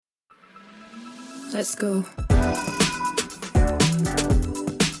Let's go.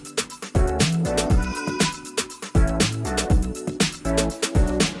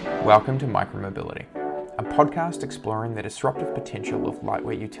 Welcome to Micromobility, a podcast exploring the disruptive potential of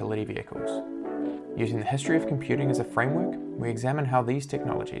lightweight utility vehicles. Using the history of computing as a framework, we examine how these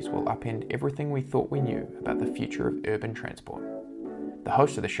technologies will upend everything we thought we knew about the future of urban transport. The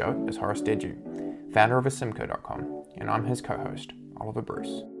host of the show is Horace Dediu, founder of Asimco.com, and I'm his co-host, Oliver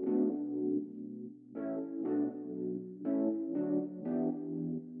Bruce.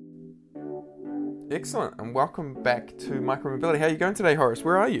 Excellent, and welcome back to Micromobility. How are you going today, Horace?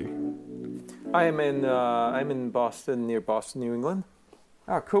 Where are you? I'm in Boston, near Boston, New England.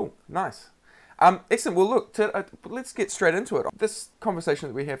 Oh, cool, nice. Excellent. Well, look, let's get straight into it. This conversation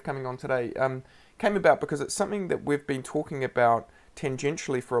that we have coming on today came about because it's something that we've been talking about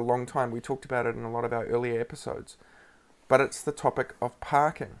tangentially for a long time. We talked about it in a lot of our earlier episodes, but it's the topic of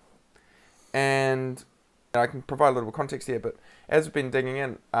parking. And I can provide a little context here, but as we've been digging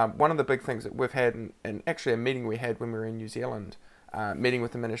in, one of the big things that we've had, and actually a meeting we had when we were in New Zealand, meeting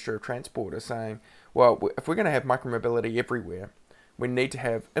with the Minister of Transport, is saying, well, if we're going to have micromobility everywhere, we need to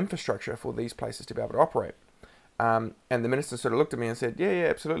have infrastructure for these places to be able to operate. And the minister sort of looked at me and said, yeah,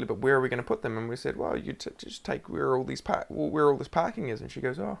 absolutely, but where are we going to put them? And we said, well, you just take where all this parking is. And she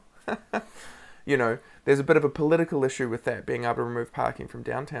goes, oh, you know, there's a bit of a political issue with that, being able to remove parking from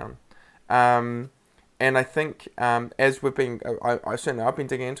downtown. And I think as we've been, I've been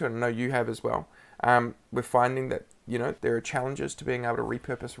digging into it, and I know you have as well, we're finding that, you know, there are challenges to being able to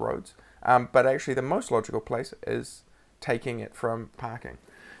repurpose roads. But actually the most logical place is taking it from parking.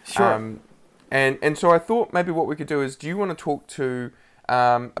 Sure. And so I thought maybe what we could do is, do you want to talk to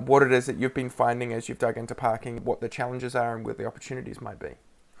what it is that you've been finding as you've dug into parking, what the challenges are and where the opportunities might be?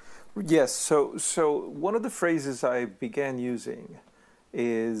 Yes. So one of the phrases I began using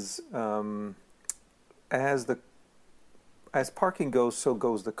is as parking goes, so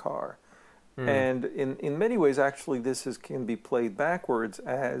goes the car. And in many ways, actually, can be played backwards.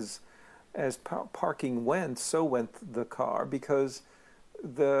 As parking went, so went the car, because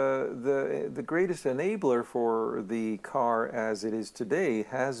the greatest enabler for the car as it is today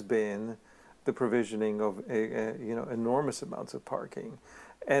has been the provisioning of enormous amounts of parking.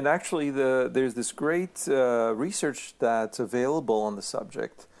 And actually, there's this great research that's available on the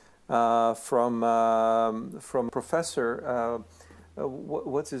subject from Professor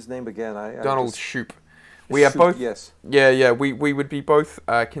what's his name again? Donald Shoup. We are both. Yes. Yeah. We would be both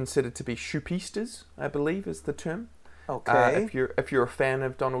considered to be Shoupistas, I believe, is the term. Okay. If you're a fan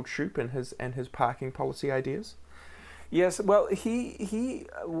of Donald Shoup and his parking policy ideas. Yes. Well, he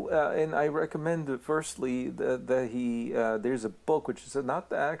and I recommend firstly that he there's a book which is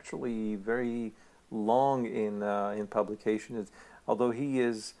not actually very long in publication. Although he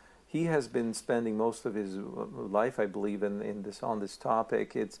has been spending most of his life, I believe, on this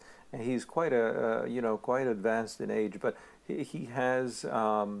topic. And he's quite quite advanced in age, but he has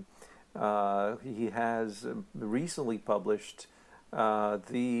recently published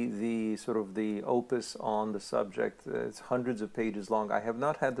the sort of the opus on the subject. It's hundreds of pages long. I have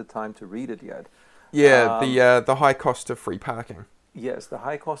not had the time to read it yet. Yeah, the high cost of free parking. Yes, the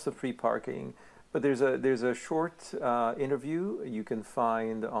high cost of free parking. But there's a short interview you can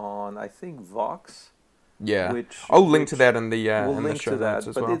find on, I think, Vox. Yeah, I'll link to that in the show notes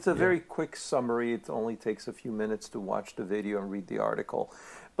as well. But it's a very quick summary. It only takes a few minutes to watch the video and read the article.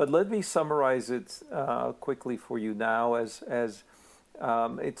 But let me summarize it quickly for you now. As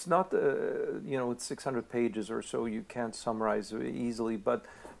it's not it's 600 pages or so. You can't summarize it easily. But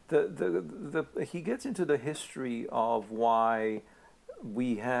he gets into the history of why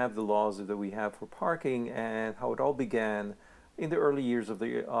we have the laws that we have for parking, and how it all began in the early years of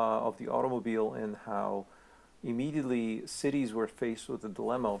the automobile, and how immediately cities were faced with the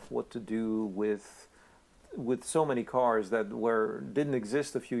dilemma of what to do with so many cars that didn't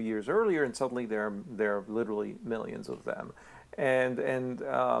exist a few years earlier, and suddenly there are literally millions of them, and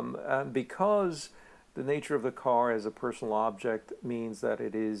because the nature of the car as a personal object means that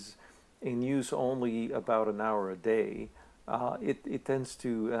it is in use only about an hour a day. It tends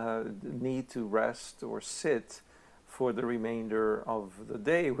to need to rest or sit for the remainder of the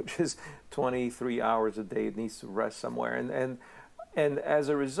day, which is 23 hours a day. It needs to rest somewhere, and as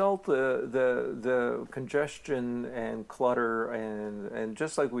a result, the congestion and clutter and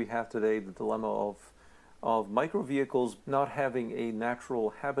just like we have today, the dilemma of micro vehicles not having a natural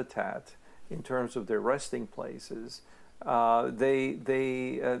habitat in terms of their resting places.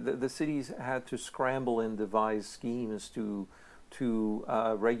 The cities had to scramble and devise schemes to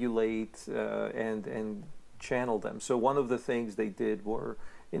regulate and channel them. So one of the things they did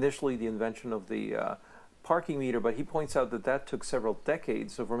initially the invention of the parking meter, but he points out that that took several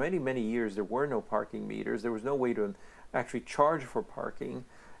decades. So for many, many years, there were no parking meters. There was no way to actually charge for parking.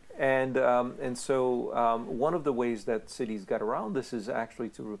 And so one of the ways that cities got around this is actually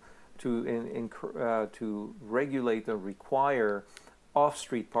to regulate or require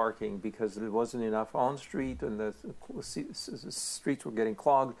off-street parking, because there wasn't enough on-street and the streets were getting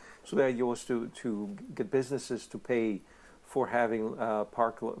clogged. So the idea was to get businesses to pay for having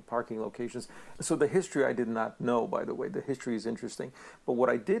parking locations. So the history I did not know, by the way. The history is interesting. But what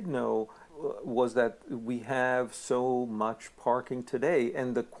I did know was that we have so much parking today,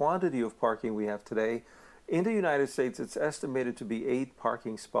 and the quantity of parking we have today in the United States, it's estimated to be 8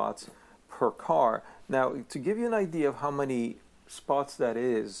 parking spots per car. Now, to give you an idea of how many spots that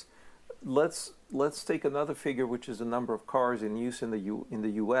is, let's take another figure, which is the number of cars in use in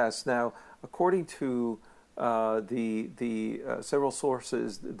the U.S. Now, according to several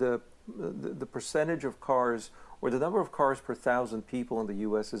sources, the percentage of cars, or the number of cars per 1,000 people in the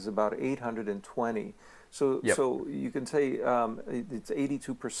U.S. is about 820. So Yep. so you can say it's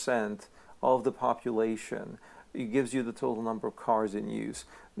 82% of the population. It gives you the total number of cars in use.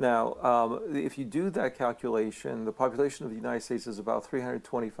 Now, if you do that calculation, the population of the United States is about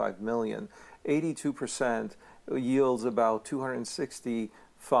 325 million. 82% yields about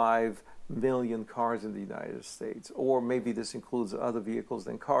 265 million cars in the United States. Or maybe this includes other vehicles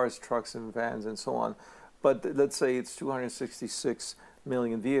than cars, trucks and vans and so on. But let's say it's 266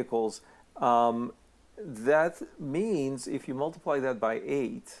 million vehicles. That means if you multiply that by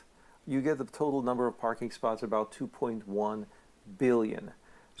 8, you get the total number of parking spots about 2.1 billion.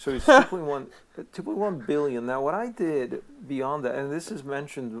 So it's 2.1 billion. Now, what I did beyond that, and this is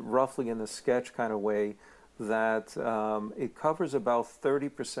mentioned roughly in a sketch kind of way, that it covers about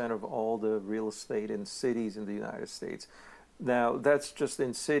 30% of all the real estate in cities in the United States. Now, that's just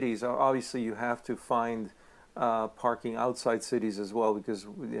in cities. Obviously, you have to find parking outside cities as well, because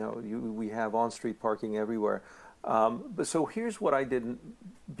we have on-street parking everywhere. But so here's what I did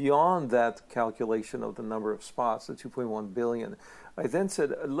beyond that calculation of the number of spots, the 2.1 billion. I then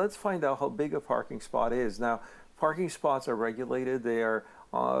said, let's find out how big a parking spot is. Now, parking spots are regulated. They are,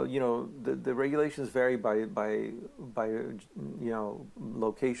 the regulations vary by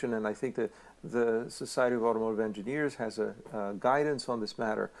location, and I think that the Society of Automotive Engineers has a guidance on this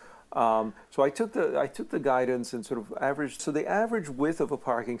matter. So I took the guidance and sort of averaged. So the average width of a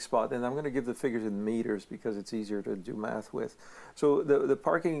parking spot, and I'm going to give the figures in meters because it's easier to do math with. So the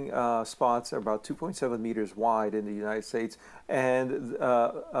parking spots are about 2.7 meters wide in the United States, and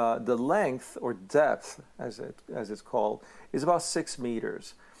the length or depth, as it's called, is about 6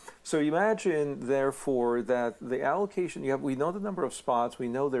 meters. So imagine, therefore, that the allocation we know the number of spots, we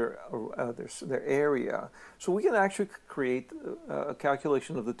know their area, so we can actually create a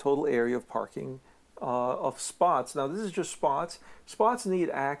calculation of the total area of parking of spots. Now, this is just spots. Spots need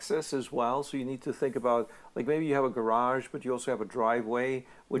access as well, so you need to think about, like, maybe you have a garage, but you also have a driveway.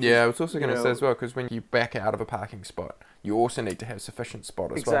 I was also going to say as well, because when you back out of a parking spot, you also need to have sufficient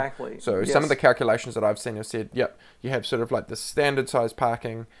spot as well. Exactly. So yes. Some of the calculations that I've seen have said, you have sort of like the standard size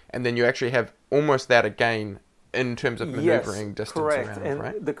parking, and then you actually have almost that again in terms of maneuvering distance correct. around, and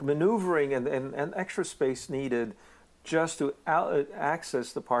right? The maneuvering and extra space needed just to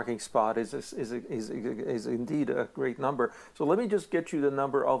access the parking spot is indeed a great number. So let me just get you the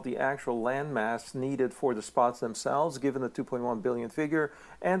number of the actual land mass needed for the spots themselves, given the 2.1 billion figure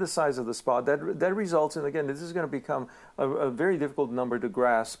and the size of the spot. That results in, again, this is going to become a very difficult number to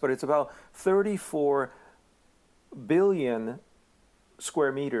grasp, but it's about 34 billion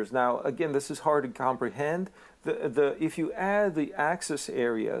square meters. Now, again, this is hard to comprehend. If you add the access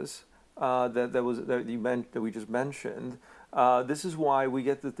areas that we just mentioned, this is why we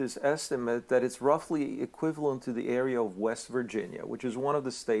get this estimate that it's roughly equivalent to the area of West Virginia, which is one of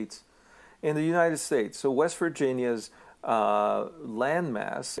the states in the United States. So West Virginia's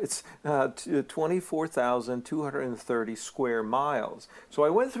landmass, it's 24,230 square miles. So I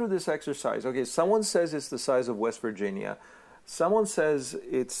went through this exercise. Okay, someone says it's the size of West Virginia. Someone says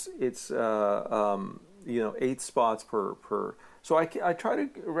it's 8 spots per. So I try to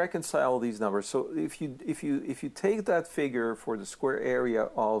reconcile these numbers. So if you take that figure for the square area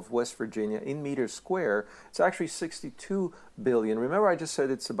of West Virginia in meters square, it's actually 62 billion. Remember, I just said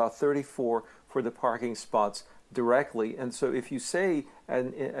it's about 34 for the parking spots directly. And so if you say,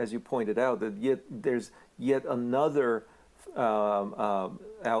 and as you pointed out, that there's yet another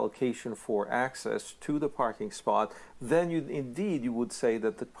allocation for access to the parking spot, then you would say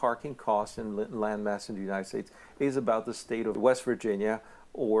that the parking cost in landmass in the United States is about the state of West Virginia,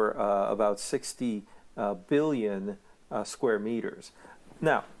 or about 60 billion square meters.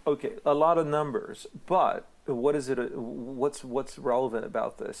 Now, okay, a lot of numbers, but what is it? What's relevant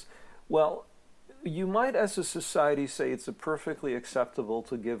about this? Well, you might, as a society, say it's perfectly acceptable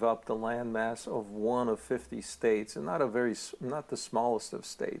to give up the landmass of one of 50 states, and not the smallest of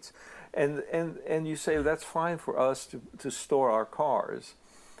states, and you say that's fine for us to store our cars,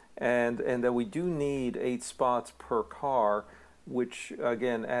 and that we do need 8 spots per car, which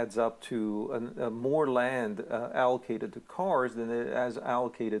again adds up to more land allocated to cars than it has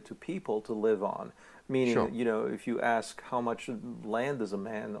allocated to people to live on. Meaning, Sure. if you ask how much land does a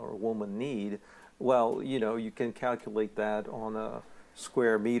man or a woman need, well, you can calculate that on a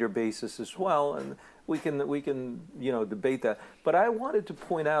square meter basis as well, and we can debate that. But I wanted to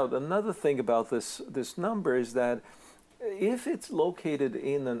point out another thing about this number is that if it's located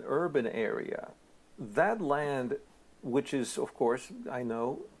in an urban area, that land, which is, of course, I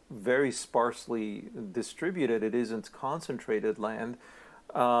know, very sparsely distributed, it isn't concentrated land,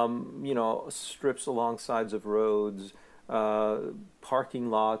 strips along sides of roads, parking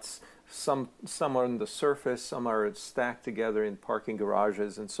lots, some are on the surface, some are stacked together in parking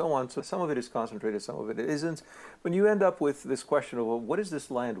garages and so on. So some of it is concentrated, some of it isn't. But you end up with this question of, well, what is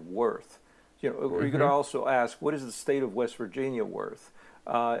this land worth? Or you could also ask, what is the state of West Virginia worth?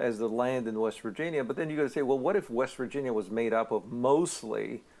 As the land in West Virginia, but then you got to say, well, what if West Virginia was made up of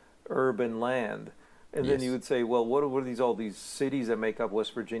mostly urban land? And then you would say, well, what are all these cities that make up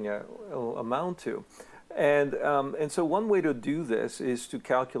West Virginia amount to? And so one way to do this is to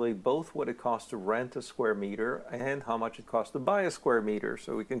calculate both what it costs to rent a square meter and how much it costs to buy a square meter,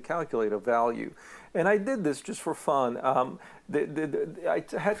 so we can calculate a value. And I did this just for fun. I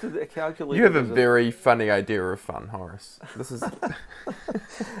had to calculate. You have a very funny idea of fun, Horace. This is.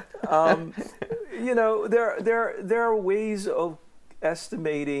 There are ways of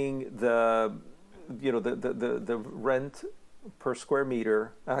estimating the rent per square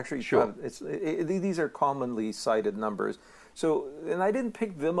meter. Actually, sure. These are commonly cited numbers. So, and I didn't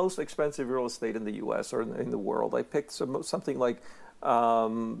pick the most expensive real estate in the U.S. or in the world. I picked something like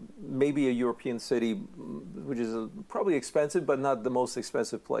maybe a European city, which is probably expensive, but not the most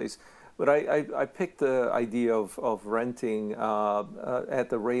expensive place. But I picked the idea of renting at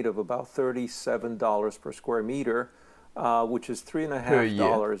the rate of about $37 per square meter, which is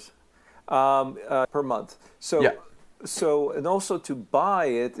 $3.50 per month. So. Yeah. So, and also to buy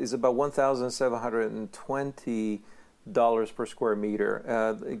it is about $1,720 per square meter.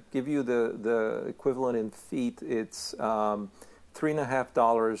 Give you the equivalent in feet. It's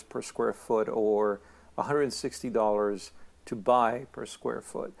 $3.50 per square foot, or $160 to buy per square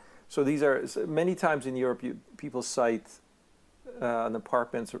foot. So these are many times in Europe. People cite an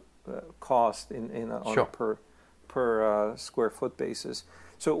apartment's cost on a per square foot basis.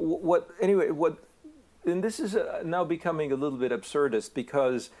 So and this is now becoming a little bit absurdist,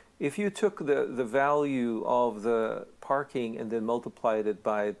 because if you took the value of the parking and then multiplied it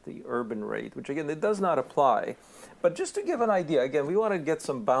by the urban rate, which again, it does not apply, but just to give an idea, again, we want to get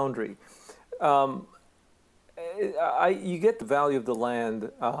some boundary. You get the value of the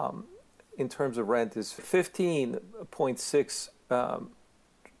land in terms of rent is $15.6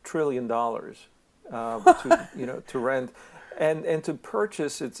 trillion to rent. And to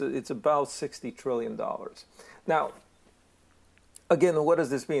purchase, it's about $60 trillion. Now, again, what does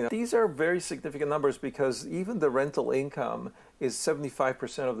this mean? These are very significant numbers, because even the rental income is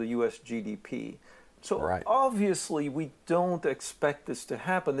 75% of the U.S. GDP. So Obviously, we don't expect this to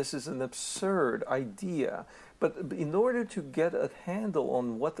happen. This is an absurd idea. But in order to get a handle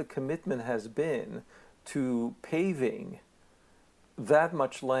on what the commitment has been to paving that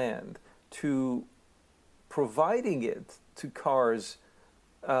much land, to providing it to cars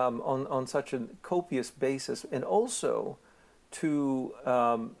on such a copious basis, and also to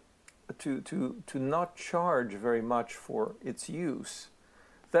not charge very much for its use.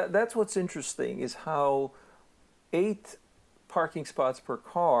 That's what's interesting, is how 8 parking spots per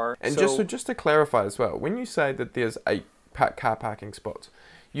car. And just to clarify as well, when you say that there's 8 car parking spots,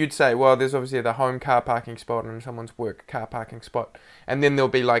 you'd say, well, there's obviously the home car parking spot and someone's work car parking spot, and then there'll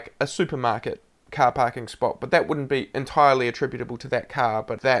be like a supermarket car parking spot, but that wouldn't be entirely attributable to that car,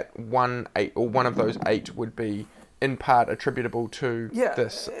 but that one of those 8 would be in part attributable to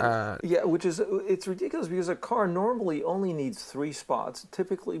this. It's ridiculous, because a car normally only needs 3 spots,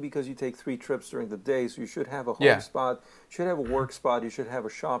 typically because you take 3 trips during the day, so you should have a home spot, you should have a work spot, you should have a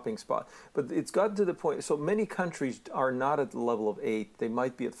shopping spot. But it's gotten to the point, so many countries are not at the level of 8, they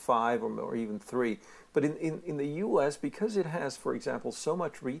might be at 5 or even 3. But in the U.S., because it has, for example, so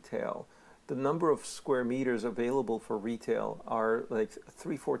much retail, the number of square meters available for retail are like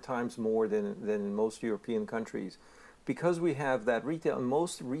 3-4 times more than in most European countries. because we have that retail, and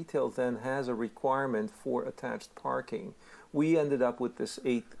most retail then has a requirement for attached parking, we ended up with this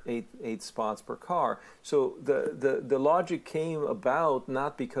eight spots per car. So the logic came about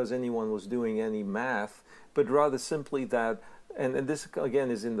not because anyone was doing any math, but rather simply that, and this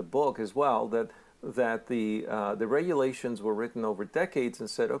again is in the book as well, that the regulations were written over decades and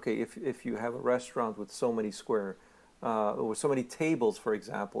said, okay, if you have a restaurant with so many or so many tables, for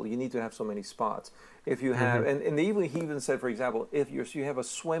example, you need to have so many spots. If you have, and he even said, for example, if you have a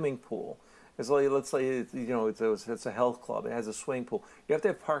swimming pool, it's like, let's say it's a health club, it has a swimming pool. You have to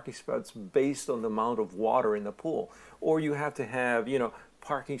have parking spots based on the amount of water in the pool, or you have to have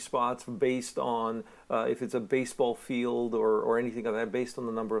parking spots based on if it's a baseball field or anything like that, based on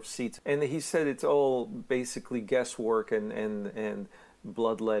the number of seats. And he said it's all basically guesswork and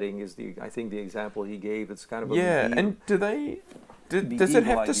bloodletting is I think the example he gave. It's kind of a and does it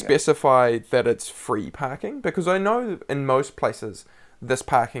have to specify that it's free parking? Because I know in most places this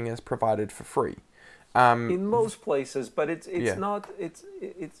parking is provided for free. In most places, but it's not.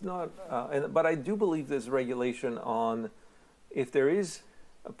 But I do believe there's regulation on if there is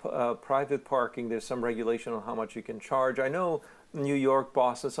private parking. There's some regulation on how much you can charge. I know New York,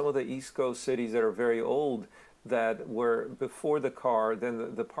 Boston, some of the East Coast cities that are very old that were before the car.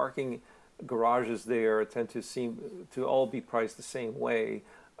 Then the parking garages there tend to seem to all be priced the same way.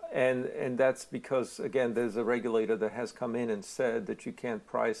 And that's because, again, there's a regulator that has come in and said that you can't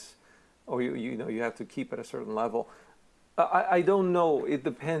price, or you have to keep at a certain level. I don't know. It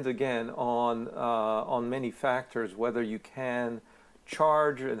depends again on many factors whether you can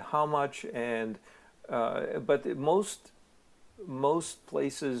charge and how much. And but most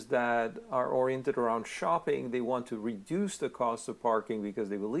places that are oriented around shopping, they want to reduce the cost of parking because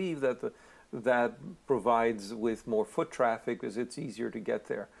they believe that that provides with more foot traffic because it's easier to get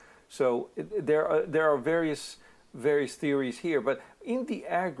there. So there are various theories here, but in the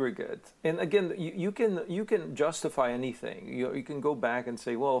aggregate, and again, you can justify anything. You can go back and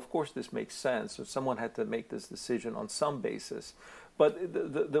say, well, of course this makes sense. So someone had to make this decision on some basis,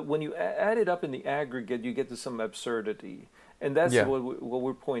 but when you add it up in the aggregate, you get to some absurdity. And that's what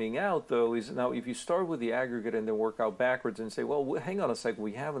we're pointing out, though, is now if you start with the aggregate and then work out backwards and say, well, hang on a second,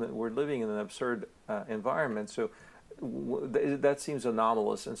 we're living in an absurd environment, so that seems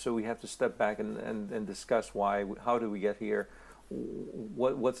anomalous, and so we have to step back and discuss how do we get here,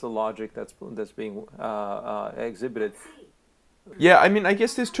 what's the logic that's being exhibited. Yeah, I mean, I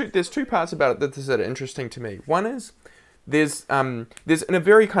guess there's two parts about it that are interesting to me. One is there's in a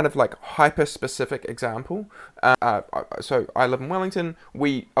very kind of like hyper specific example. So I live in Wellington.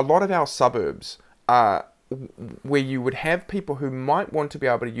 A lot of our suburbs are where you would have people who might want to be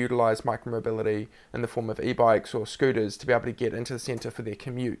able to utilize micromobility in the form of e-bikes or scooters to be able to get into the center for their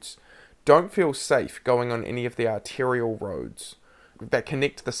commutes, don't feel safe going on any of the arterial roads that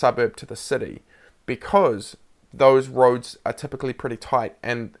connect the suburb to the city, because those roads are typically pretty tight,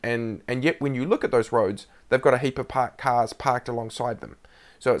 and yet when you look at those roads, they've got a heap of cars parked alongside them.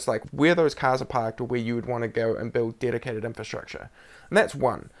 So it's like where those cars are parked or where you would want to go and build dedicated infrastructure. And that's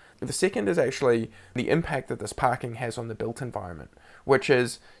one. The second is actually the impact that this parking has on the built environment, which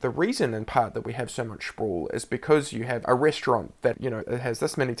is the reason in part that we have so much sprawl is because you have a restaurant that, it has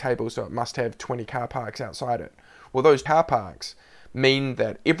this many tables, so it must have 20 car parks outside it. Well, those car parks mean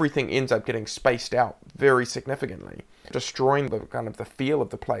that everything ends up getting spaced out very significantly, destroying the kind of the feel of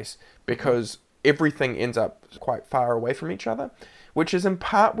the place because everything ends up quite far away from each other, which is in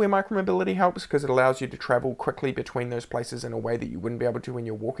part where micromobility helps because it allows you to travel quickly between those places in a way that you wouldn't be able to when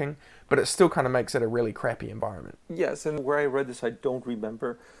you're walking, but it still kind of makes it a really crappy environment. Yes, and where I read this, I don't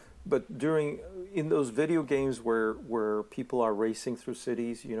remember, but in those video games where people are racing through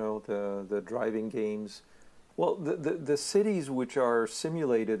cities, the driving games, well, the cities which are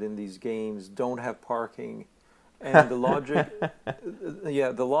simulated in these games don't have parking. And the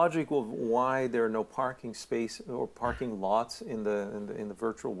logic of why there are no parking space or parking lots in the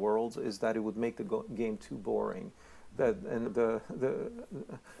virtual worlds is that it would make the game too boring. The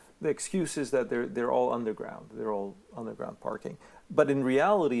excuse is that they're all underground. They're all underground parking. But in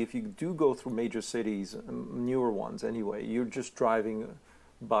reality, if you do go through major cities, newer ones anyway, you're just driving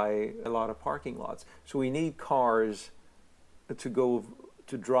by a lot of parking lots. So we need cars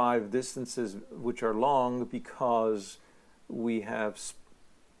to drive distances which are long because we have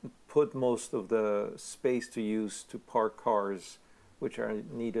put most of the space to use to park cars which are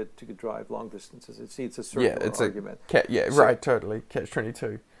needed to drive long distances. It's a circular argument. Totally.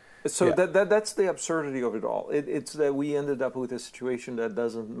 Catch-22. So that's the absurdity of it all. It's that we ended up with a situation that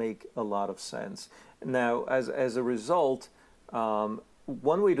doesn't make a lot of sense. Now, as a result,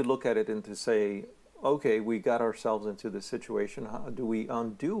 one way to look at it and to say, okay, we got ourselves into this situation. How do we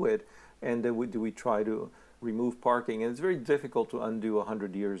undo it? And then do we try to remove parking? And it's very difficult to undo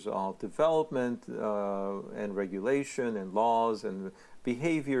 100 years of development and regulation and laws and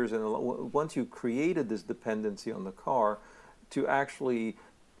behaviors. And once you created this dependency on the car, to actually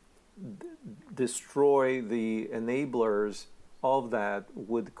destroy the enablers of that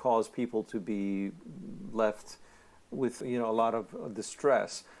would cause people to be left with a lot of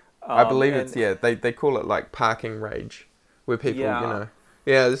distress. I believe they call it like parking rage, where people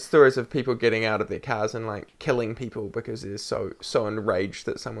there's stories of people getting out of their cars and like killing people because they're so enraged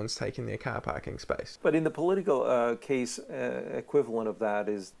that someone's taking their car parking space. But in the political case, equivalent of that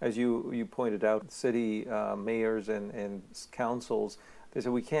is, as you pointed out, city mayors and councils, they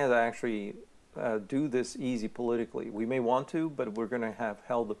said we can't actually do this easy politically. We may want to, but we're going to have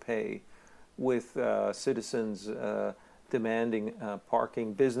hell to pay with citizens demanding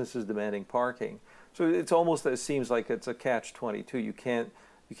parking, businesses demanding parking. So it seems like it's a catch-22. You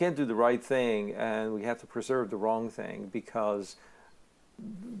can't do the right thing, and we have to preserve the wrong thing because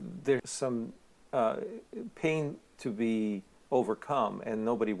there's some pain to be overcome, and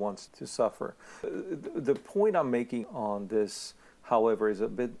nobody wants to suffer. The point I'm making on this, however, is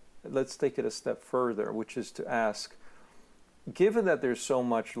let's take it a step further, which is to ask, given that there's so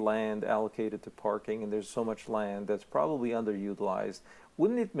much land allocated to parking and there's so much land that's probably underutilized,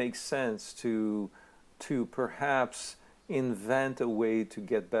 wouldn't it make sense to perhaps invent a way to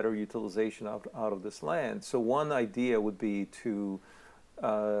get better utilization out of this land? So one idea would be to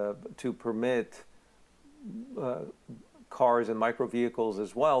permit cars and micro vehicles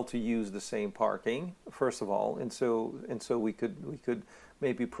as well to use the same parking, first of all, and so we could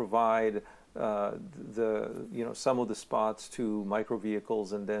maybe provide some of the spots to micro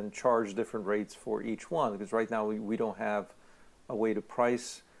vehicles and then charge different rates for each one, because right now we don't have a way to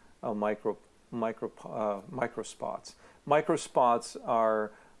price micro spots. Micro spots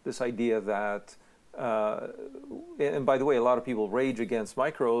are this idea that, and by the way, a lot of people rage against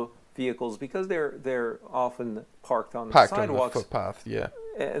micro vehicles because they're often parked on the sidewalks, on the footpath,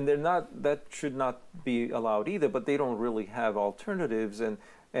 and that should not be allowed either. But they don't really have alternatives, and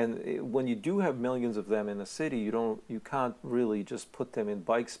when you do have millions of them in a city, you can't really just put them in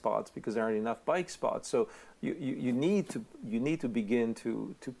bike spots because there aren't enough bike spots. So you need to begin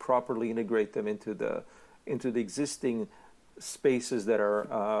to properly integrate them into the existing spaces that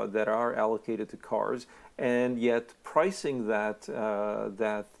are allocated to cars, and yet pricing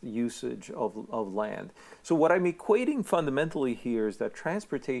that usage of land. So what I'm equating fundamentally here is that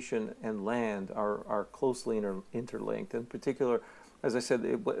transportation and land are closely interlinked. In particular, as I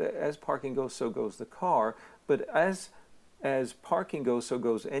said, as parking goes, so goes the car. But as parking goes, so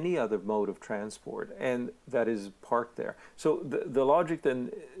goes any other mode of transport, and that is parked there. So the logic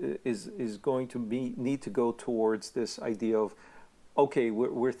then is going to need to go towards this idea of, okay,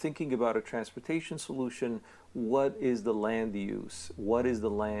 we're thinking about a transportation solution. What is the land use? What is the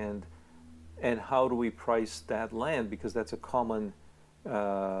land, and how do we price that land? Because that's a common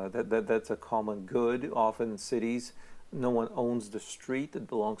that's a common good. Often in cities, no one owns the street; it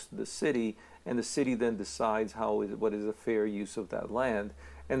belongs to the city, and the city then decides what is a fair use of that land,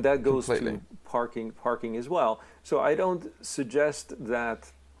 and that goes to parking as well. So I don't suggest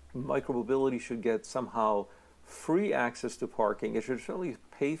that micromobility should get somehow free access to parking. It should certainly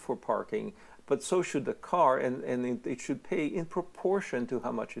pay for parking, but so should the car, and it should pay in proportion to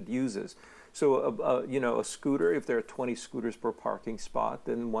how much it uses. So a scooter, if there are 20 scooters per parking spot,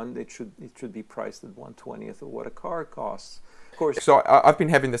 then it should be priced at 1/20th of what a car costs. Of course. So I've been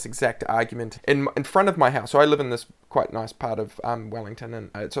having this exact argument in front of my house. So I live in this quite nice part of Wellington, and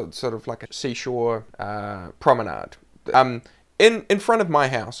it's sort of like a seashore promenade. In front of my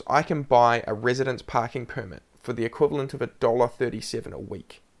house, I can buy a residence parking permit for the equivalent of $1.37 a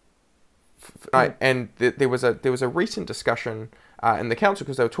week. And there was a recent discussion in the council,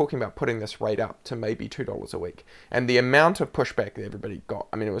 because they were talking about putting this rate up to maybe $2 a week, and the amount of pushback that everybody got.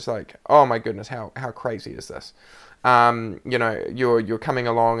 I mean, it was like, oh my goodness, how crazy is this? You're coming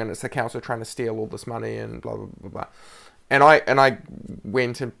along, and it's the council trying to steal all this money and blah blah blah blah. And I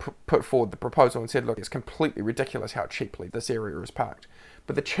went and put forward the proposal and said, look, it's completely ridiculous how cheaply this area is parked.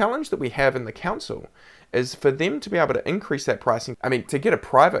 But the challenge that we have in the council is for them to be able to increase that pricing. I mean, to get a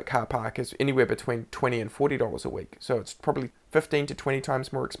private car park is anywhere between $20 and $40 a week. So it's probably 15 to 20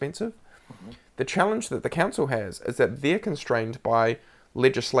 times more expensive. Mm-hmm. The challenge that the council has is that they're constrained by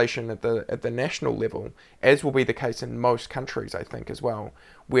legislation at the national level, as will be the case in most countries, I think, as well,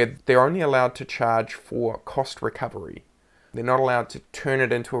 where they're only allowed to charge for cost recovery. They're not allowed to turn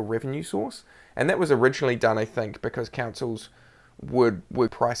it into a revenue source. And that was originally done, I think, because councils would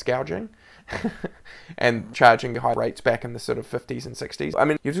price gouging. and charging high rates back in the sort of 50s and 60s. I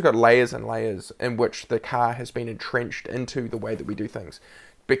mean, you've just got layers and layers in which the car has been entrenched into the way that we do things.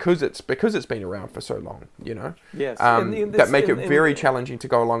 Because it's been around for so long, you know, Yes, that make it very challenging to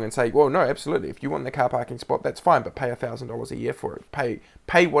go along and say, well, no, absolutely, if you want the car parking spot, that's fine, but pay $1,000 a year for it.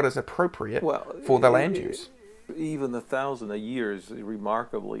 Pay what is appropriate for the land use. Even $1,000 a year is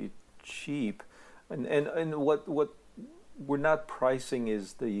remarkably cheap, and what we're not pricing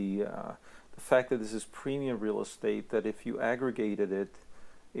is the fact that this is premium real estate. That if you aggregated it,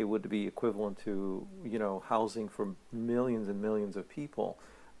 it would be equivalent to housing for millions and millions of people.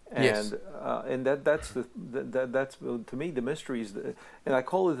 And yes. And that's to me the mysteries, and I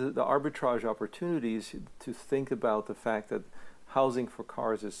call it the arbitrage opportunities, to think about the fact that housing for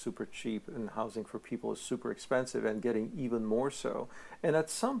cars is super cheap and housing for people is super expensive and getting even more so. And at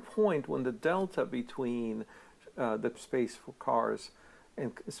some point, when the delta between the space for cars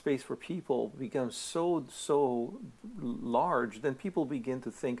and space for people becomes so large, then people begin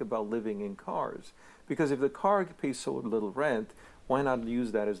to think about living in cars. Because if the car pays so little rent, why not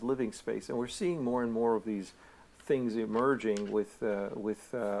use that as living space? And we're seeing more and more of these things emerging with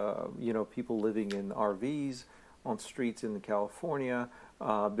people living in RVs on streets in California.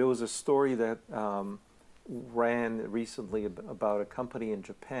 There was a story that ran recently about a company in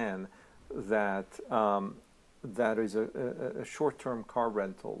Japan that is a short-term car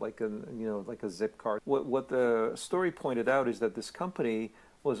rental, like a Zipcar. What the story pointed out is that this company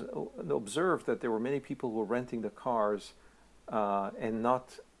was observed that there were many people who were renting the cars and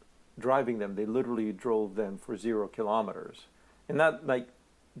not driving them. They literally drove them for 0 kilometers, and not like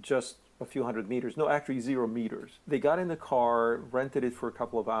just a few hundred meters. No, actually 0 meters. They got in the car, rented it for a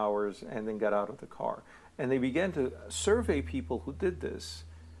couple of hours, and then got out of the car. And they began to survey people who did this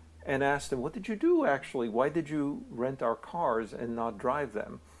and asked them, what did you do actually? Why did you rent our cars and not drive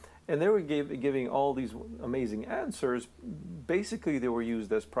them? And they were giving all these amazing answers. Basically, they were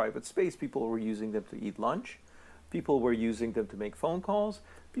used as private space. People were using them to eat lunch. People were using them to make phone calls.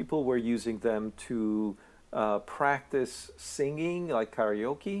 People were using them to practice singing, like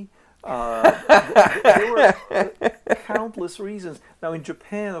karaoke. There were countless reasons. Now, in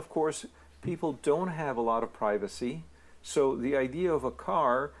Japan, of course, people don't have a lot of privacy. So the idea of a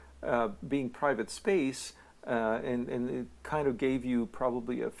car being private space, and it kind of gave you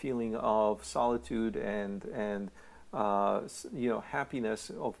probably a feeling of solitude and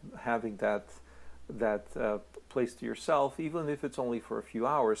happiness of having that place to yourself, even if it's only for a few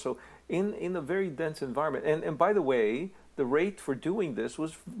hours. So in a very dense environment, and by the way, the rate for doing this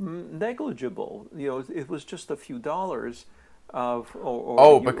was negligible. It was just a few dollars.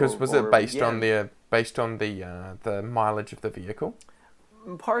 Because was it based on the mileage of the vehicle?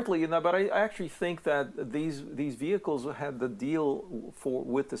 Partly, but I actually think that these vehicles had the deal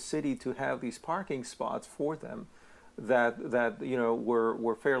with the city to have these parking spots for them that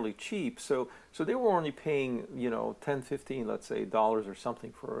were fairly cheap. So they were only paying 10, 15, let's say, dollars or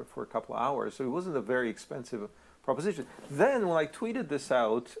something for a couple of hours. So it wasn't a very expensive proposition. Then when I tweeted this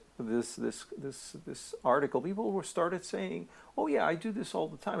out, this article, people started saying, "Oh yeah, I do this all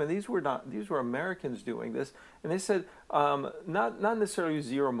the time." And these were Americans doing this, and they said not necessarily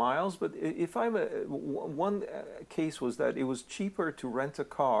 0 miles, but if one case was that it was cheaper to rent a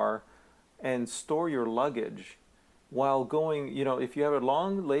car and store your luggage while going. If you have a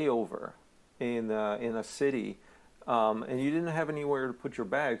long layover in a city. And you didn't have anywhere to put your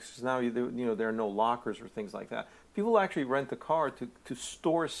bags because now there are no lockers or things like that. People actually rent the car to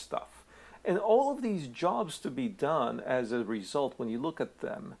store stuff, and all of these jobs to be done as a result when you look at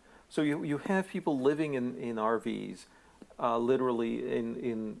them. So you have people living in RVs, literally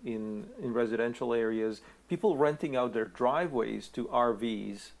in residential areas. People renting out their driveways to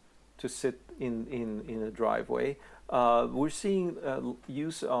RVs to sit in a driveway. We're seeing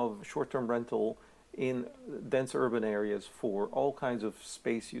use of short-term rental in dense urban areas for all kinds of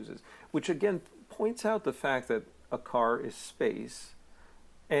space uses, which again points out the fact that a car is space,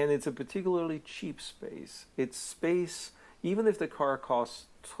 and it's a particularly cheap space. It's space, even if the car costs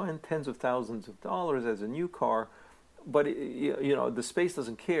tens of thousands of dollars as a new car, but the space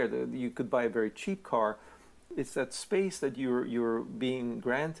doesn't care. You could buy a very cheap car. It's that space that you're being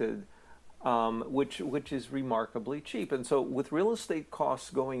granted, which is remarkably cheap. And so with real estate costs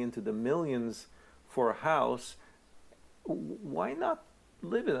going into the millions for a house, why not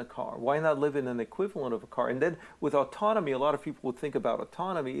live in a car? Why not live in an equivalent of a car? And then with autonomy, a lot of people would think about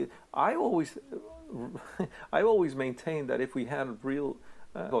autonomy. I always maintain that if we had real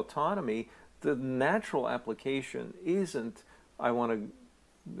autonomy, the natural application isn't I want to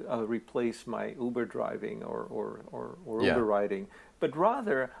replace my Uber driving or Yeah. Uber riding, but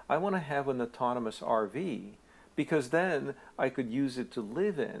rather I want to have an autonomous RV because then I could use it to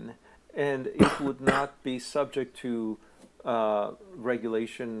live in, and it would not be subject to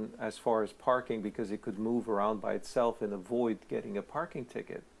regulation as far as parking because it could move around by itself and avoid getting a parking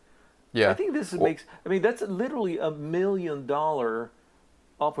ticket. I Yeah. think Well, I mean, that's literally $1 million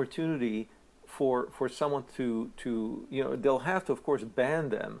opportunity for someone to, they'll have to, of course, ban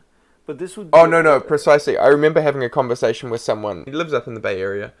them. But this would oh be, no, no, precisely. I remember having a conversation with someone. He lives up in the Bay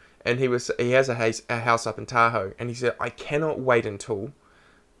Area, and he has a house up in Tahoe, and he said, I cannot wait until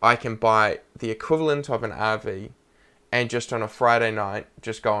I can buy the equivalent of an RV and just on a Friday night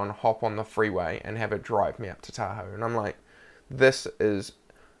just go and hop on the freeway and have it drive me up to Tahoe. And I'm like, this is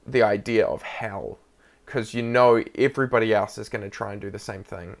the idea of hell. Because everybody else is going to try and do the same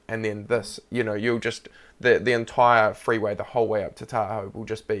thing. And then you'll just, the entire freeway, the whole way up to Tahoe will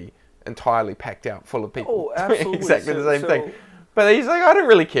just be entirely packed out full of people oh, doing absolutely. exactly the same thing. So But he's like, I don't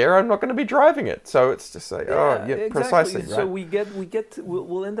really care. I'm not going to be driving it. So it's just like, oh, yeah, yeah, exactly. precisely, So right?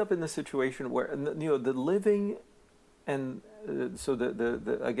 we'll end up in a situation where, the living and so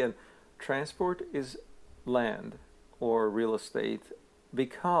the again, transport is land or real estate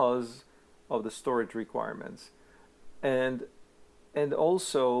because of the storage requirements, and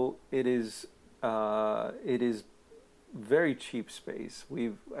also it is very cheap space.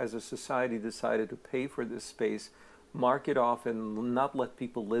 We've, as a society, decided to pay for this space, mark it off, and not let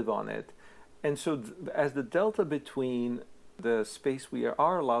people live on it. And so, as the delta between the space we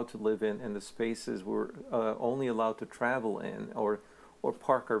are allowed to live in and the spaces we're only allowed to travel in or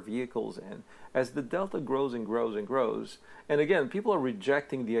park our vehicles in, as the delta grows and grows and grows, and again, people are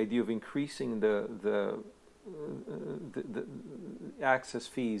rejecting the idea of increasing the access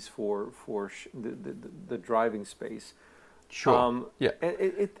fees for the driving space. Sure. Yeah.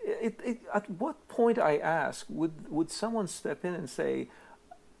 At what point, I ask, would someone step in and say,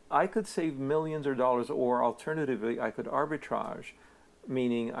 I could save millions of dollars, or alternatively, I could arbitrage,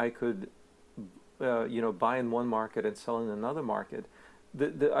 meaning I could, buy in one market and sell in another market.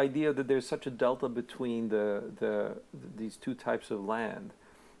 The idea that there's such a delta between these two types of land,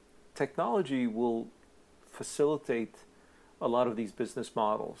 technology will facilitate a lot of these business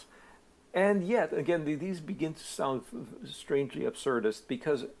models. And yet, again, these begin to sound strangely absurdist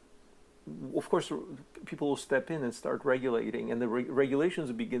because, of course, people will step in and start regulating, and the regulations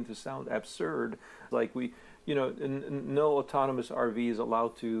begin to sound absurd. Like no autonomous RV is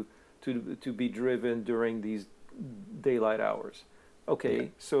allowed to be driven during these daylight hours. Okay, Yeah.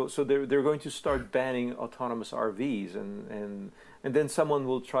 so they're going to start banning autonomous RVs, and then someone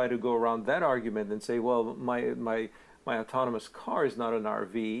will try to go around that argument and say, well, my autonomous car is not an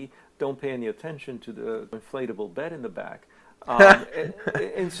RV. Don't pay any attention to the inflatable bed in the back.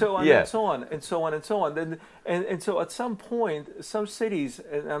 And so on Yeah. and so on and so on and so on. And so at some point, some cities,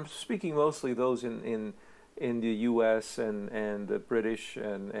 and I'm speaking mostly those in the U.S. and the British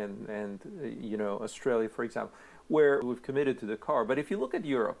and Australia, for example, where we've committed to the car. But if you look at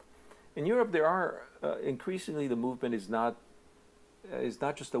Europe, in Europe there are increasingly the movement is not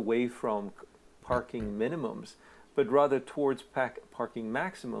just away from parking minimums, but rather towards parking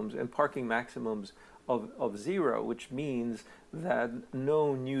maximums, and parking maximums of zero, which means that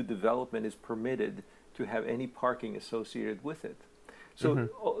no new development is permitted to have any parking associated with it. So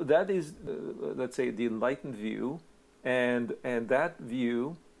that is, let's say, the enlightened view, and that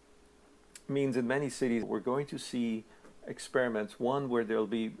view means in many cities we're going to see experiments. One where there'll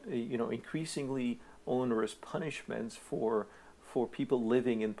be increasingly onerous punishments for people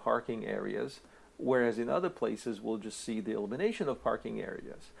living in parking areas, whereas in other places we'll just see the elimination of parking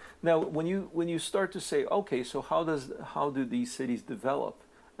areas. Now, when you start to say, okay, so how do these cities develop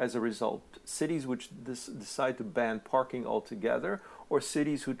as a result? Cities which decide to ban parking altogether, or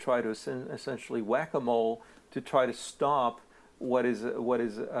cities who try to essentially whack-a-mole to try to stop what is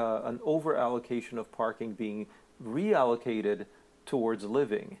an over allocation of parking being reallocated towards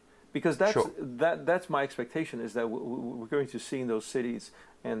living? Because Sure. that's my expectation, is that we're going to see in those cities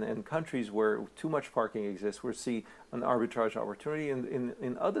and countries where too much parking exists, we'll see an arbitrage opportunity.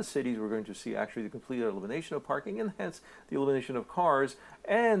 In other cities, we're going to see actually the complete elimination of parking, and hence the elimination of cars,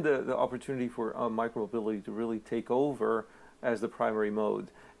 and the opportunity for micromobility to really take over as the primary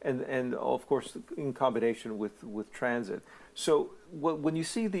mode, and of course in combination with transit. So when you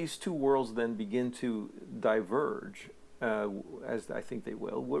see these two worlds then begin to diverge, as I think they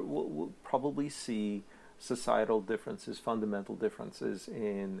will, we'll probably see societal differences, fundamental differences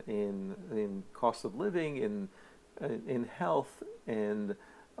in cost of living, in health, and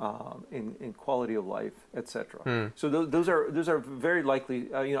in quality of life, etc. Mm. So those are very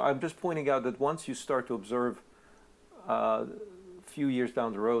likely. I'm just pointing out that once you start to observe a few years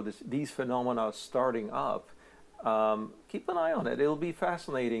down the road these phenomena starting up, keep an eye on it. It'll be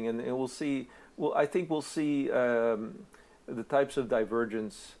fascinating, and we'll see. Well, I think we'll see the types of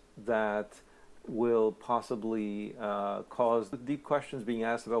divergence that will possibly cause deep questions being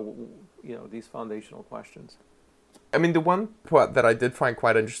asked about these foundational questions. I mean, the one part that I did find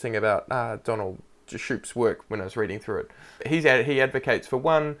quite interesting about Donald Shoup's work when I was reading through it, he advocates for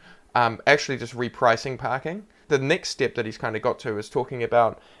one, actually just repricing parking. The next step that he's kind of got to is talking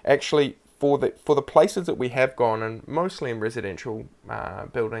about actually for the places that we have gone, and mostly in residential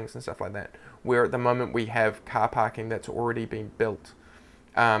buildings and stuff like that, where at the moment we have car parking that's already been built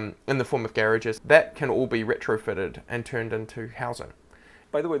in the form of garages, that can all be retrofitted and turned into housing.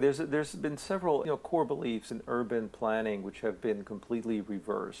 By the way, there's been several core beliefs in urban planning which have been completely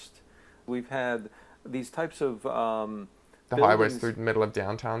reversed. We've had these types of the highways through the middle of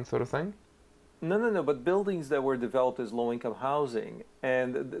downtown sort of thing. No, but buildings that were developed as low-income housing,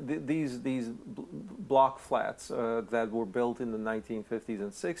 and these block flats that were built in the 1950s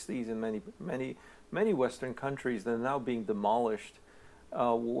and 60s in many Western countries that are now being demolished,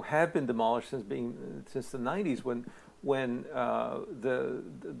 have been demolished since the 90s when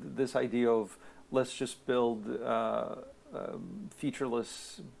this idea of let's just build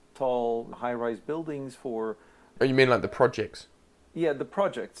featureless, tall, high-rise buildings for. Oh, you mean like the projects? Yeah, the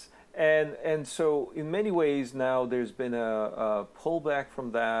projects. And so in many ways now there's been a pullback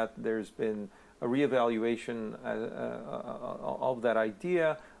from that. There's been a reevaluation of that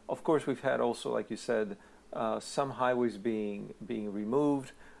idea. Of course, we've had also, like you said, some highways being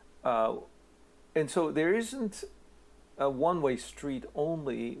removed. And so there isn't a one-way street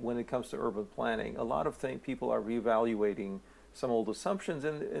only when it comes to urban planning. A lot of people are reevaluating some old assumptions,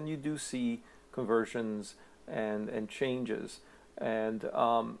 and you do see conversions and changes. And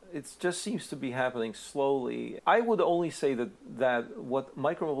it just seems to be happening slowly. I would only say that what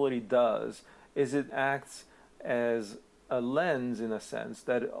micromobility does is it acts as a lens, in a sense,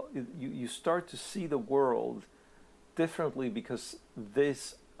 that you start to see the world differently because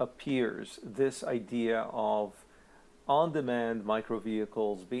this idea of on-demand micro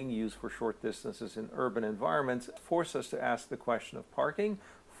vehicles being used for short distances in urban environments force us to ask the question of parking,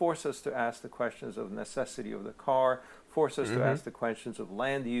 force us to ask the questions of necessity of the car, force us to ask the questions of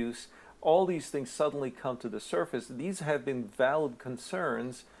land use. All these things suddenly come to the surface. These have been valid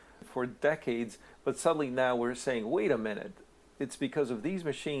concerns for decades, but suddenly now we're saying, wait a minute, it's because of these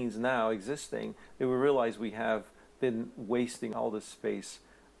machines now existing that we realize we have been wasting all this space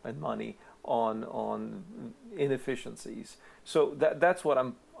and money on inefficiencies. So that's what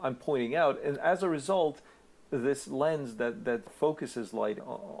I'm pointing out. And as a result, this lens that focuses light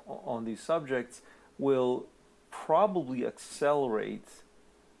on these subjects will probably accelerate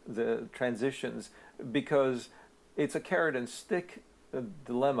the transitions because it's a carrot and stick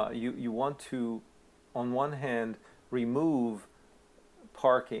dilemma. You want to, on one hand, remove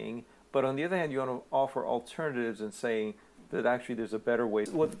parking, but on the other hand, you want to offer alternatives and saying that actually there's a better way.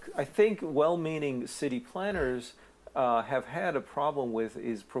 What I think well-meaning city planners have had a problem with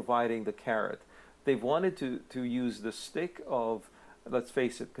is providing the carrot. They've wanted to use the stick of, let's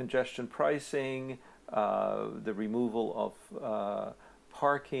face it, congestion pricing, the removal of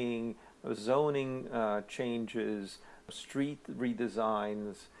parking, zoning changes, street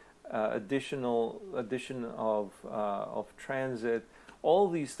redesigns, addition of transit. All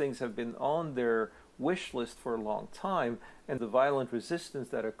these things have been on their wish list for a long time, and the violent resistance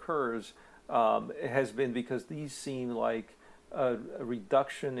that occurs has been because these seem like a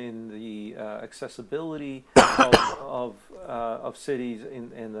reduction in the accessibility of cities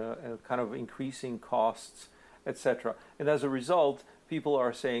and kind of increasing costs, etc. And as a result, people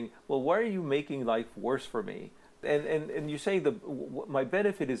are saying, well, why are you making life worse for me? And you say my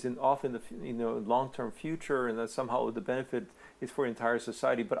benefit is off in the long-term future, and that somehow the benefit is for entire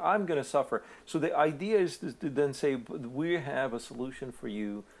society, but I'm going to suffer. So the idea is to then say, we have a solution for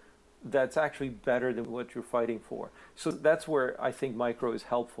you that's actually better than what you're fighting for. So that's where I think micro is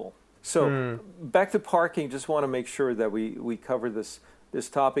helpful. So back to parking, just want to make sure that we cover this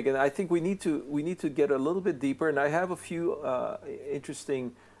topic, and I think we need to get a little bit deeper. And I have a few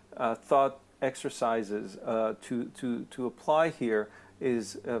interesting thought exercises to apply here.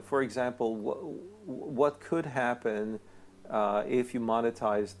 Is for example, what could happen if you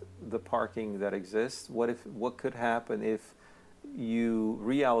monetized the parking that exists? What could happen if you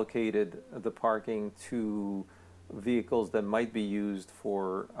reallocated the parking to vehicles that might be used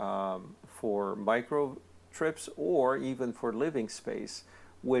for micro trips or even for living space?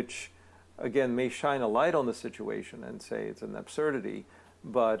 which again may shine a light on the situation and say it's an absurdity,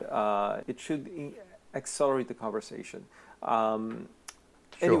 but it should accelerate the conversation.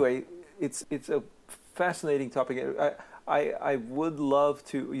 Anyway, it's a fascinating topic. I would love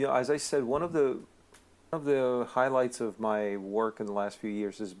to, as I said, one of the highlights of my work in the last few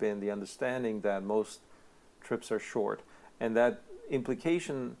years has been the understanding that most trips are short, and that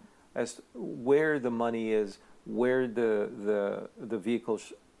implication as to where the money is, where the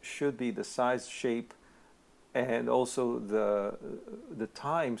vehicles should be, the size, shape, and also the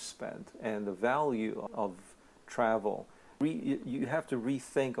time spent and the value of travel. You have to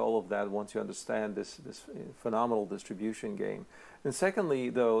rethink all of that once you understand this phenomenal distribution game. And secondly,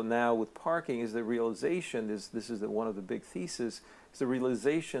 though, now with parking is the realization, this is one of the big theses, is the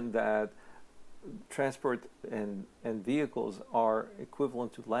realization that transport and vehicles are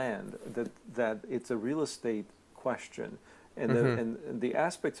equivalent to land, that it's a real estate question. And, and the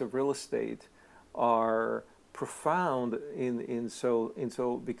aspects of real estate are profound in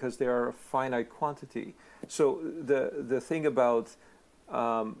so because they are a finite quantity. So the thing about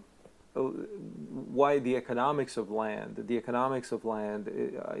why the economics of land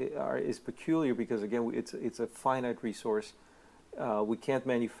is peculiar, because again it's a finite resource. We can't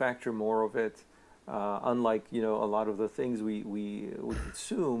manufacture more of it. Unlike a lot of the things we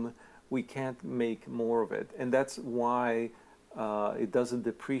consume, we can't make more of it, and that's why it doesn't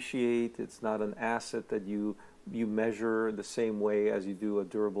depreciate. It's not an asset that you measure the same way as you do a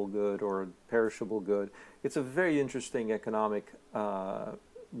durable good or a perishable good. It's a very interesting economic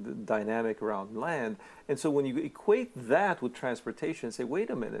dynamic around land. And so when you equate that with transportation and say, wait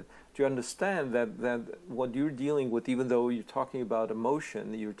a minute, do you understand that what you're dealing with, even though you're talking about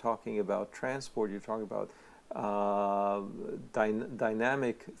emotion, you're talking about transport, you're talking about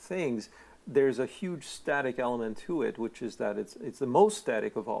dynamic things, there's a huge static element to it, which is that it's the most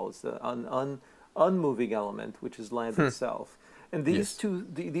static of all. It's the unmoving element, which is land itself. And these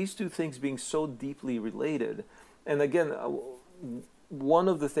two things being so deeply related, and again, one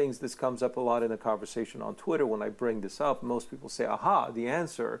of the things that comes up a lot in the conversation on Twitter when I bring this up, most people say, aha, the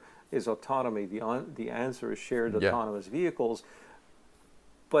answer is autonomy. The answer is shared autonomous vehicles.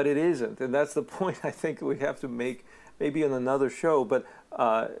 But it isn't. And that's the point I think we have to make maybe in another show. But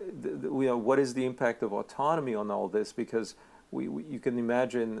what is the impact of autonomy on all this? Because you can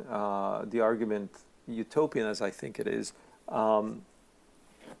imagine the argument, utopian as I think it is,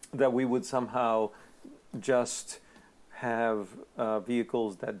 that we would somehow just have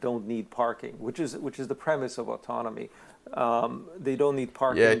vehicles that don't need parking, which is the premise of autonomy. They don't need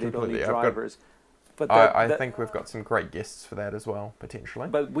parking. They don't need drivers. But I think we've got some great guests for that as well, potentially.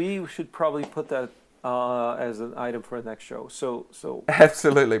 But we should probably put that as an item for the next show. So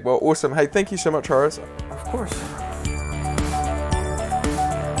absolutely. Well, awesome. Hey, thank you so much, Horace. Of course.